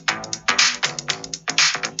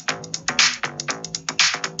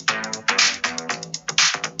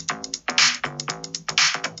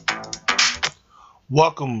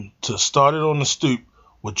Welcome to Started on the Stoop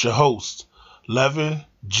with your hosts, Levin,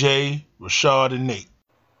 Jay, Rashad, and Nate.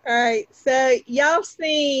 All right, so y'all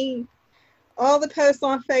seen all the posts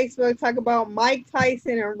on Facebook talk about Mike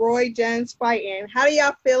Tyson and Roy Jones fighting. How do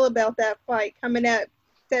y'all feel about that fight coming up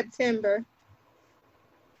September?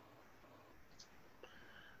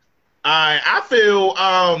 I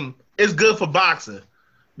feel it's good for boxing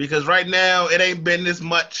because right now it ain't been this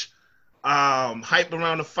much hype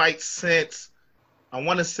around the fight since I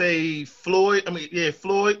want to say Floyd.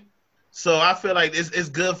 Floyd. So I feel like it's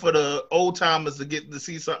good for the old timers to get to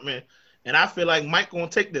see something, and I feel like Mike gonna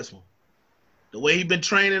take this one. The way he been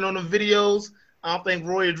training on the videos, I don't think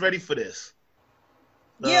Roy is ready for this.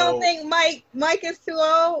 You don't think Mike is too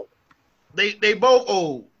old? They both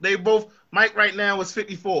old. They both Mike right now is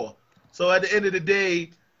 54. So at the end of the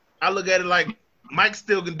day, I look at it like Mike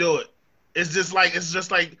still can do it. It's just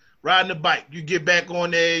like riding a bike. You get back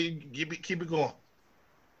on there, you keep it going.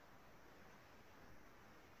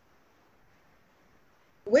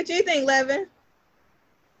 What do you think, Levin?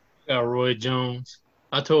 Got Roy Jones.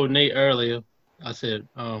 I told Nate earlier. I said,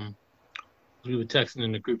 we were texting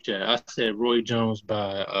in the group chat. I said Roy Jones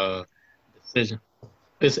by decision.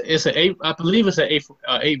 It's an eight. I believe it's an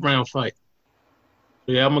eight round fight.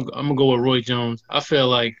 So yeah, I'm gonna go with Roy Jones. I feel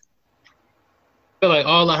like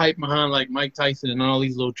all the hype behind like Mike Tyson and all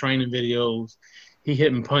these little training videos. He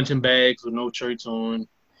hitting punching bags with no shirts on.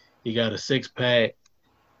 He got a 6-pack,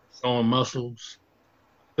 showing muscles.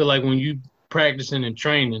 I feel like when you practicing and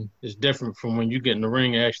training, it's different from when you get in the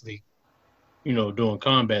ring actually, doing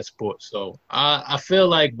combat sports. So I feel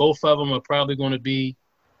like both of them are probably going to be.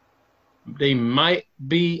 They might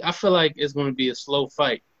be. I feel like it's going to be a slow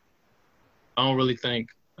fight. I don't really think.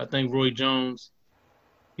 I think Roy Jones,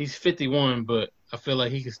 he's 51, but I feel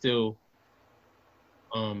like he can still,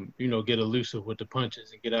 get elusive with the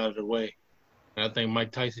punches and get out of the way. And I think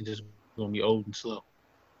Mike Tyson just going to be old and slow.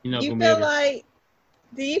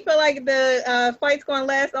 Do you feel like the fight's going to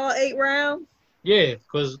last all 8 rounds? Yeah,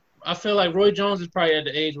 because I feel like Roy Jones is probably at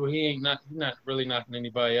the age where he's not really knocking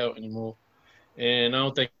anybody out anymore. And I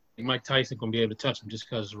don't think Mike Tyson going to be able to touch him just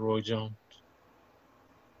because of Roy Jones.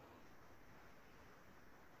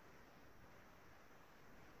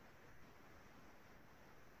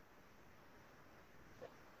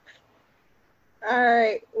 All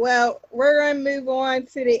right. Well, we're going to move on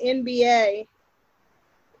to the NBA.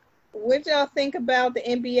 What y'all think about the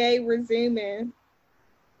NBA resuming?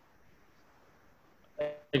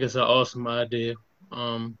 I think it's an awesome idea.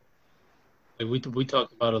 We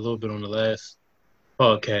talked about it a little bit on the last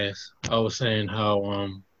podcast. I was saying how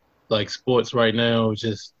like sports right now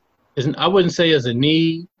isn't. I wouldn't say it's a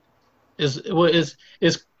need. It's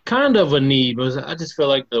kind of a need, but I just feel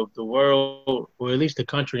like the world, or at least the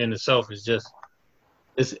country in itself, is just.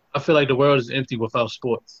 I feel like the world is empty without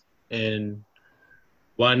sports, and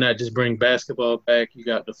why not just bring basketball back? You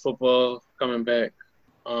got the football coming back,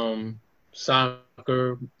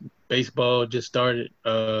 soccer, baseball just started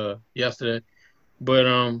yesterday, but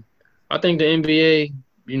I think the NBA,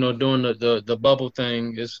 doing the bubble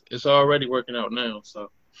thing it's already working out now.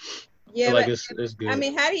 So yeah, I feel like it's good. I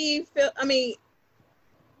mean, how do you feel? I mean,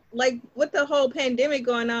 like with the whole pandemic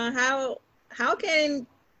going on, how can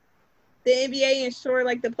the NBA ensure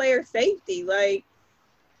like the player safety? Like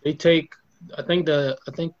they take, I think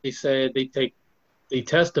they said they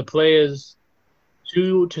test the players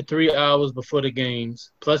 2 to 3 hours before the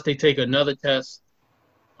games. Plus they take another test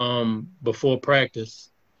before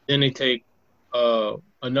practice. Then they take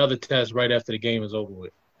another test right after the game is over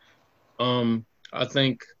with. I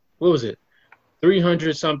think what was it?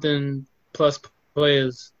 300 something plus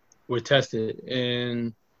players were tested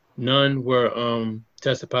and none were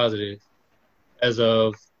tested positive as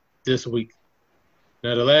of this week.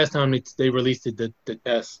 Now, the last time they released the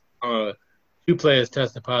test, 2 players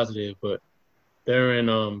tested positive, but they're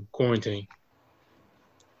in quarantine.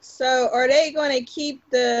 So, are they going to keep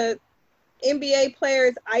the NBA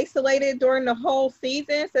players isolated during the whole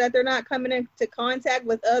season so that they're not coming into contact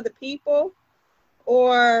with other people?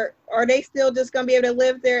 Or are they still just going to be able to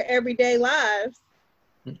live their everyday lives?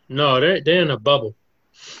 No, they're in a bubble.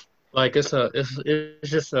 Like it's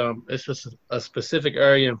just a specific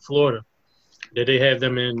area in Florida that they have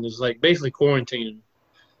them in. It's like basically quarantining.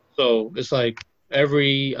 So it's like I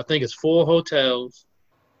think it's 4 hotels,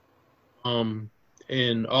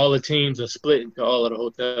 and all the teams are split into all of the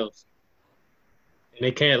hotels, and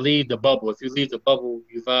they can't leave the bubble. If you leave the bubble,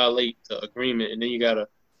 you violate the agreement, and then you gotta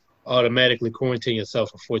automatically quarantine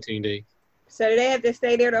yourself for 14 days. So do they have to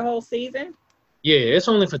stay there the whole season? Yeah, it's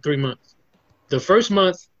only for 3 months. The first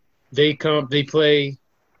month they play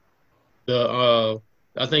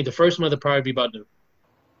I think the first month will probably be about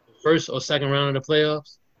first or second round of the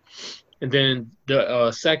playoffs, and then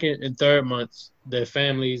the second and third months, their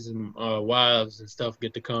families and wives and stuff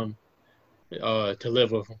get to come to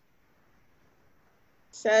live with them.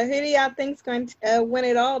 So who do y'all think's going to win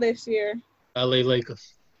it all this year? LA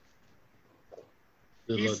Lakers.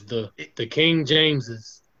 The King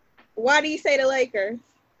Jameses. Why do you say the Lakers?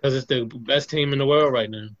 Because it's the best team in the world right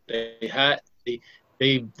now. They hot.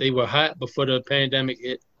 They were hot before the pandemic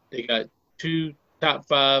hit. They got 2 top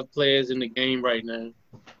 5 players in the game right now.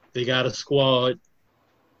 They got a squad.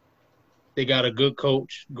 They got a good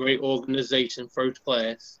coach, great organization, first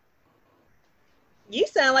class. You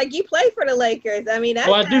sound like you play for the Lakers. I mean,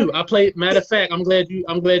 I do. I play. Matter of fact, I'm glad you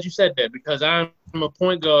said that because I'm a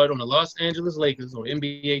point guard on the Los Angeles Lakers on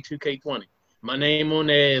NBA 2K20. My name on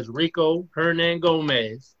there is Rico Hernan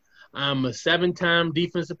Gomez. I'm a 7-time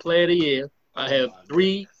Defensive Player of the Year. I have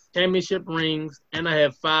 3 championship rings and I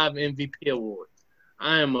have 5 MVP awards.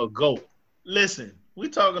 I am a GOAT. Listen, we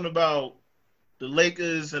talking about the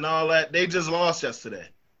Lakers and all that. They just lost yesterday.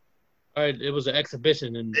 All right, it was an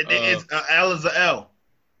exhibition, and it's L is an L.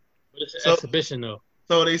 But it's an exhibition though.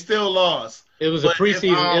 So they still lost. It was a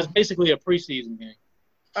preseason. It's basically a preseason game.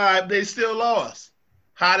 All right, they still lost.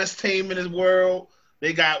 Hottest team in this world.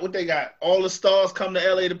 They got what they got. All the stars come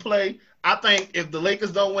to LA to play. I think if the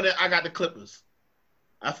Lakers don't win it, I got the Clippers.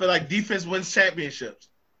 I feel like defense wins championships.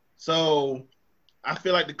 So I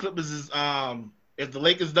feel like the Clippers is if the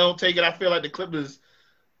Lakers don't take it, I feel like the Clippers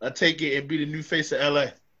take it and be the new face of LA.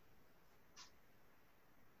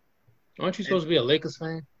 Aren't you supposed to be a Lakers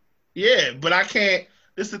fan? Yeah, but I can't.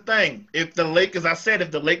 This is the thing. If the Lakers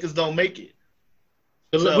don't make it.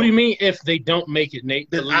 What do you mean if they don't make it, Nate?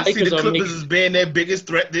 I see the Clippers as being their biggest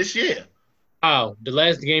threat this year. How? The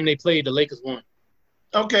last game they played, the Lakers won.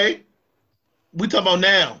 Okay. We talking about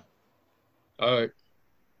now. All right.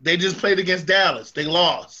 They just played against Dallas. They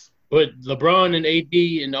lost. But LeBron and AD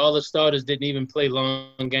and all the starters didn't even play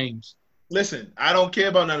long games. Listen, I don't care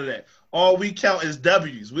about none of that. All we count is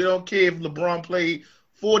W's. We don't care if LeBron played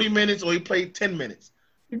 40 minutes or he played 10 minutes.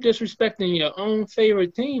 You're disrespecting your own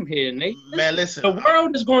favorite team here, Nate. Man, listen. The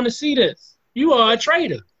world is going to see this. You are a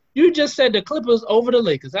traitor. You just said the Clippers over the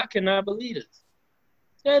Lakers. I cannot believe this.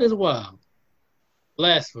 That is wild.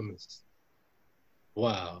 Blasphemous.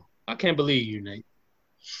 Wow. I can't believe you, Nate.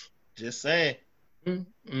 Just saying. I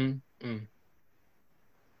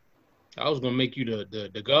was going to make you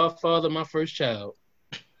the godfather of my first child.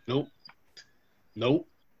 Nope.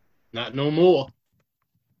 Not no more.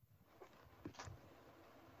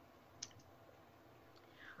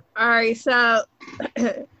 All right, so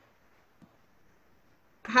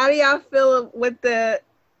how do y'all feel with the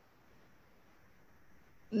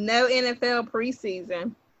no NFL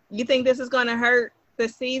preseason? You think this is going to hurt the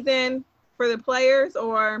season for the players,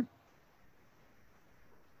 or?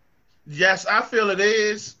 Yes, I feel it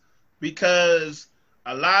is because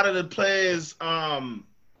a lot of players that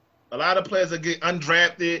get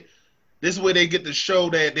undrafted, this is where they get to show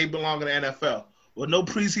that they belong in the NFL. With no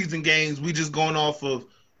preseason games, we just going off of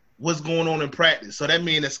what's going on in practice. So that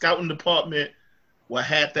means the scouting department will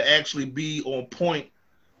have to actually be on point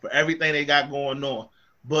for everything they got going on.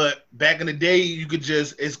 But back in the day,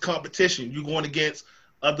 it's competition. You're going against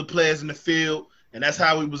other players in the field, and that's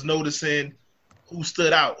how we was noticing who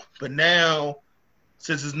stood out. But now,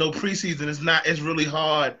 since there's no preseason, it's really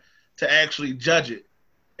hard to actually judge it.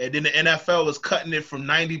 And then the NFL is cutting it from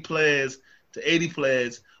 90 players to 80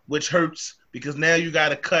 players, which hurts because now you got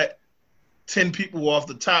to cut 10 people off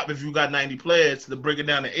the top if you got 90 players to bring it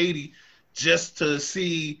down to 80 just to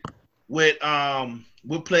see what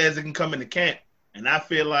players that can come into camp. And I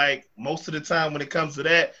feel like most of the time when it comes to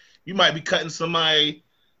that, you might be cutting somebody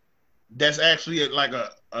that's actually like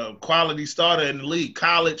a quality starter in the league.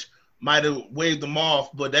 College might have waved them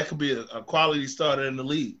off, but that could be a quality starter in the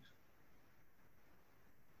league.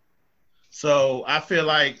 So I feel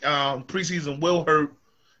like preseason will hurt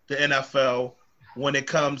the NFL when it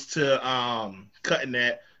comes to cutting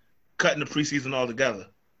the preseason altogether.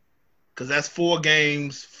 Because that's 4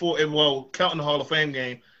 games, counting the Hall of Fame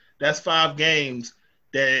game, that's 5 games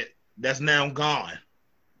that's now gone.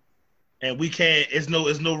 And we can't, it's no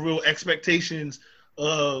real expectations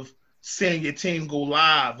of seeing your team go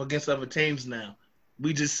live against other teams now.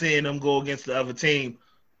 We just seeing them go against the other team.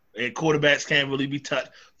 And quarterbacks can't really be touched.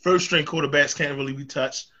 First-string quarterbacks can't really be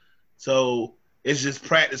touched. So it's just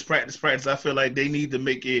practice. I feel like they need to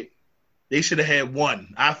make it – they should have had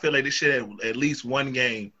one. I feel like they should have at least one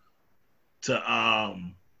game to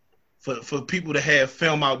for people to have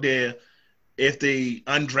film out there if they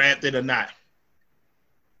undrafted or not.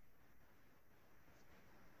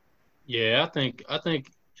 Yeah, I think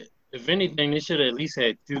If anything, they should have at least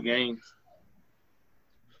had 2 games.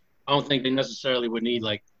 I don't think they necessarily would need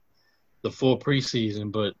like the full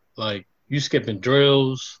preseason, but like you skipping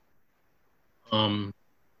drills,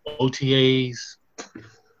 OTAs,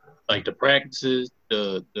 like the practices,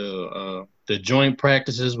 the joint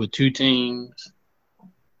practices with 2 teams.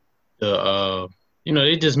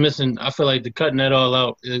 They just missing. I feel like the cutting that all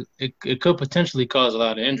out, it could potentially cause a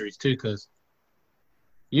lot of injuries too, because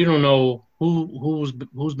you don't know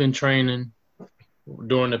who's been training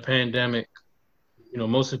during the pandemic.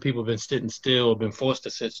 Most of the people have been sitting still, or been forced to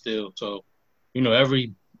sit still. So,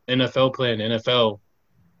 every NFL player in the NFL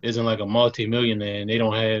isn't like a multi-millionaire, and they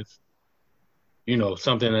don't have,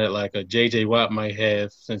 something that like a J.J. Watt might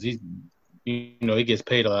have, since he gets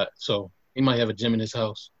paid a lot. So he might have a gym in his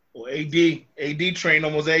house. Well, AD trained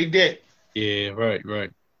almost every day. Yeah,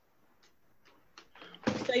 right.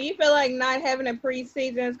 So you feel like not having a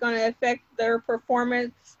preseason is going to affect their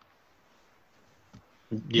performance?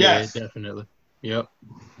 Yeah, Yes. definitely. Yep.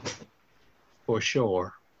 For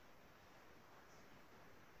sure.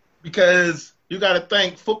 Because you got to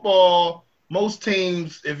think football, most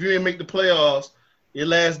teams, if you didn't make the playoffs, your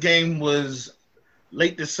last game was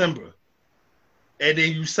late December. And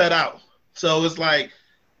then you set out. So it's like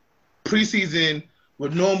preseason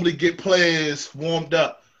would normally get players warmed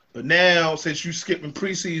up. But now, since you skipping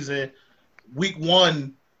preseason, week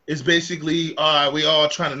 1 is basically, all right, we all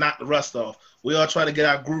trying to knock the rust off. We all try to get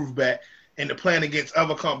our groove back and to plan against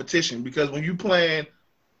other competition. Because when you playing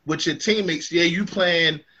with your teammates, yeah, you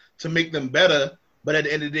playing to make them better, but at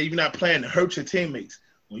the end of the day, you're not playing to hurt your teammates.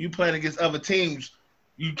 When you playing against other teams,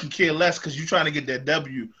 you can care less because you're trying to get that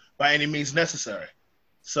W by any means necessary.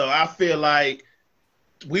 So I feel like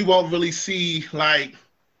we won't really see like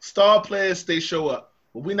star players, they show up,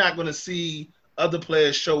 but we're not going to see other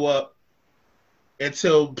players show up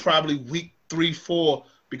until probably week 3, 4,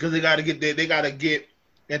 because they got to get there. They got to get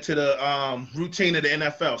into the routine of the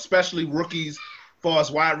NFL, especially rookies, as far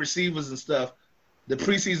as wide receivers and stuff. The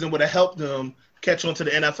preseason would have helped them catch on to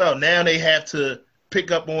the NFL. Now they have to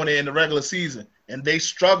pick up on it in the regular season, and they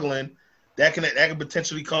struggling. That can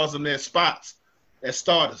potentially cause them their spots as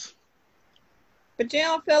starters. But you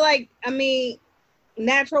don't feel like,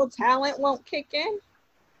 natural talent won't kick in?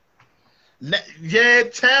 Yeah,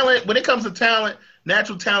 talent. When it comes to talent,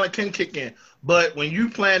 natural talent can kick in. But when you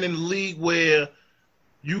playing in the league where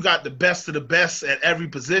you got the best of the best at every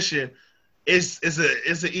position, it's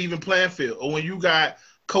an even playing field. Or when you got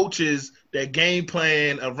coaches that game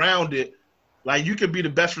plan around it, like you could be the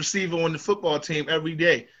best receiver on the football team every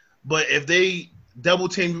day, but if they double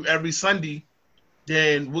team you every Sunday,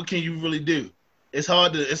 then what can you really do? It's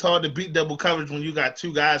hard to beat double coverage when you got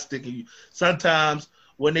 2 guys sticking you. Sometimes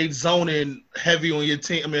when they zoning heavy on your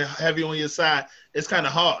team, heavy on your side, it's kind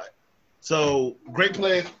of hard. So great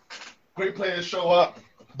players show up,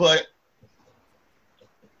 but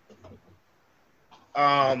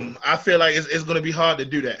I feel like it's going to be hard to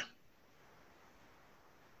do that.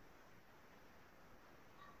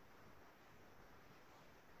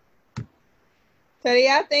 So do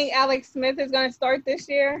y'all think Alex Smith is going to start this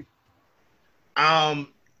year? I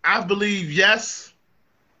believe yes.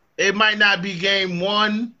 It might not be game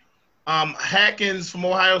 1. Hackins from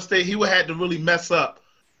Ohio State, he would have to really mess up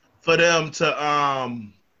for them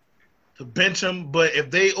to bench him. But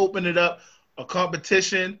if they open it up a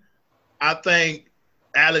competition, I think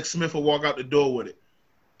Alex Smith will walk out the door with it.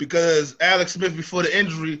 Because Alex Smith, before the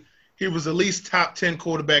injury, he was at least top 10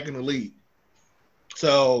 quarterback in the league.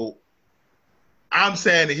 So I'm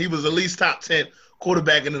saying that he was at least top 10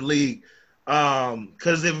 quarterback in the league.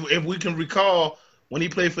 Because if we can recall, when he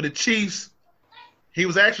played for the Chiefs, he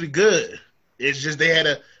was actually good. It's just they had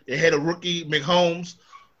a rookie, McHolmes,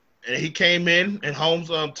 and he came in, and Holmes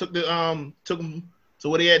took him to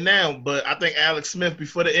what he had now. But I think Alex Smith,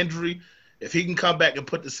 before the injury, if he can come back and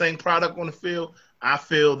put the same product on the field, I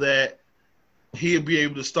feel that he'll be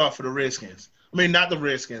able to start for the Redskins. I mean, not the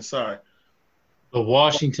Redskins, sorry. The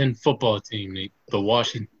Washington football team, Nate. The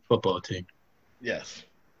Washington football team. Yes.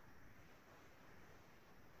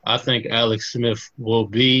 I think Alex Smith will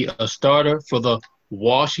be a starter for the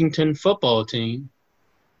Washington football team.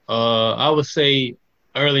 I would say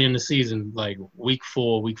early in the season, like week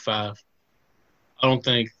 4, week 5. I don't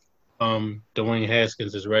think Dwayne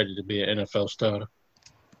Haskins is ready to be an NFL starter.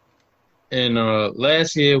 And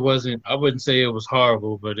last year I wouldn't say it was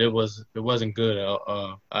horrible, but it wasn't good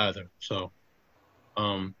either. So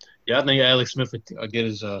yeah, I think Alex Smith will get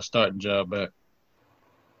his starting job back.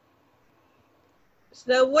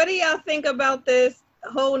 So what do y'all think about this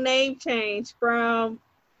whole name change from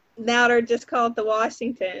now they're just called the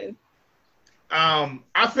Washington?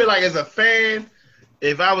 I feel like as a fan,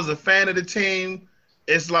 if I was a fan of the team,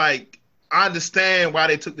 it's like I understand why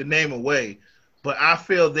they took the name away, but I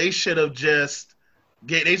feel they should have just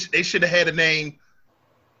they should have had a name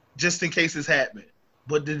just in case this happened.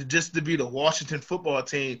 But just to be the Washington football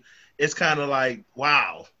team, it's kind of like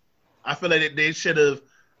wow. I feel like they should have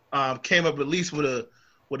came up at least with a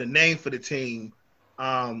name for the team,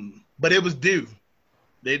 but it was due.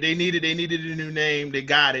 They needed a new name. They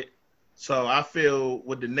got it. So I feel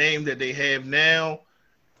with the name that they have now,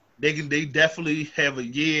 they definitely have a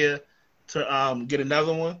year to get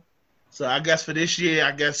another one. So I guess for this year,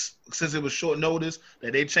 I guess since it was short notice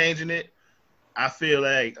that they changing it, I feel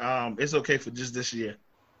like it's okay for just this year.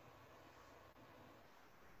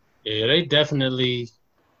 Yeah, they definitely.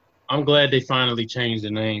 I'm glad they finally changed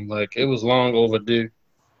the name. Like it was long overdue.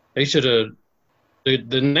 They should have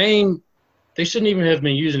the name. They shouldn't even have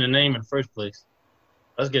been using the name in the first place.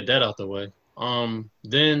 Let's get that out the way.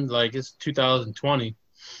 Then like it's 2020.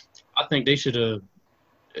 I think they should have,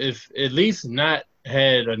 if at least not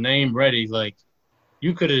had a name ready. Like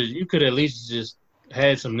you could at least just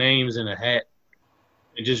had some names in a hat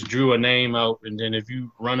and just drew a name out, and then if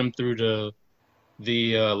you run them through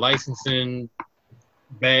the licensing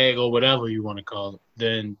bag or whatever you want to call it,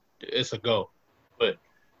 then it's a go. But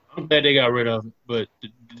I'm glad they got rid of it. But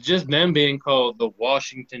just them being called the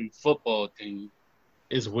Washington football team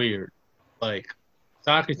is weird. Like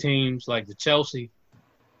soccer teams, like the Chelsea,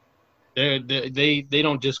 they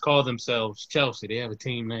don't just call themselves Chelsea. They have a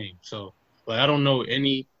team name. So, like I don't know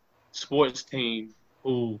any sports team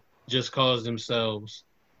who just calls themselves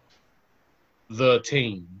the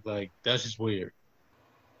team. Like that's just weird.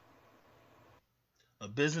 A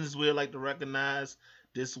business we'd like to recognize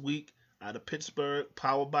this week out of Pittsburgh,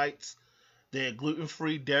 Power Bites. They're gluten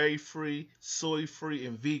free, dairy free, soy free,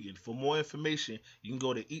 and vegan. For more information, you can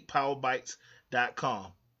go to eatpowerbites.com.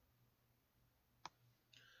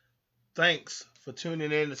 Thanks for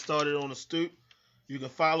tuning in to Started on the Stoop. You can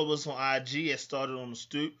follow us on IG at Started on the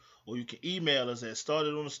Stoop, or you can email us at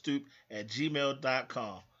startedonthestoop at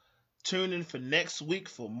gmail.com. Tune in for next week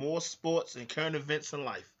for more sports and current events in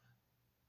life.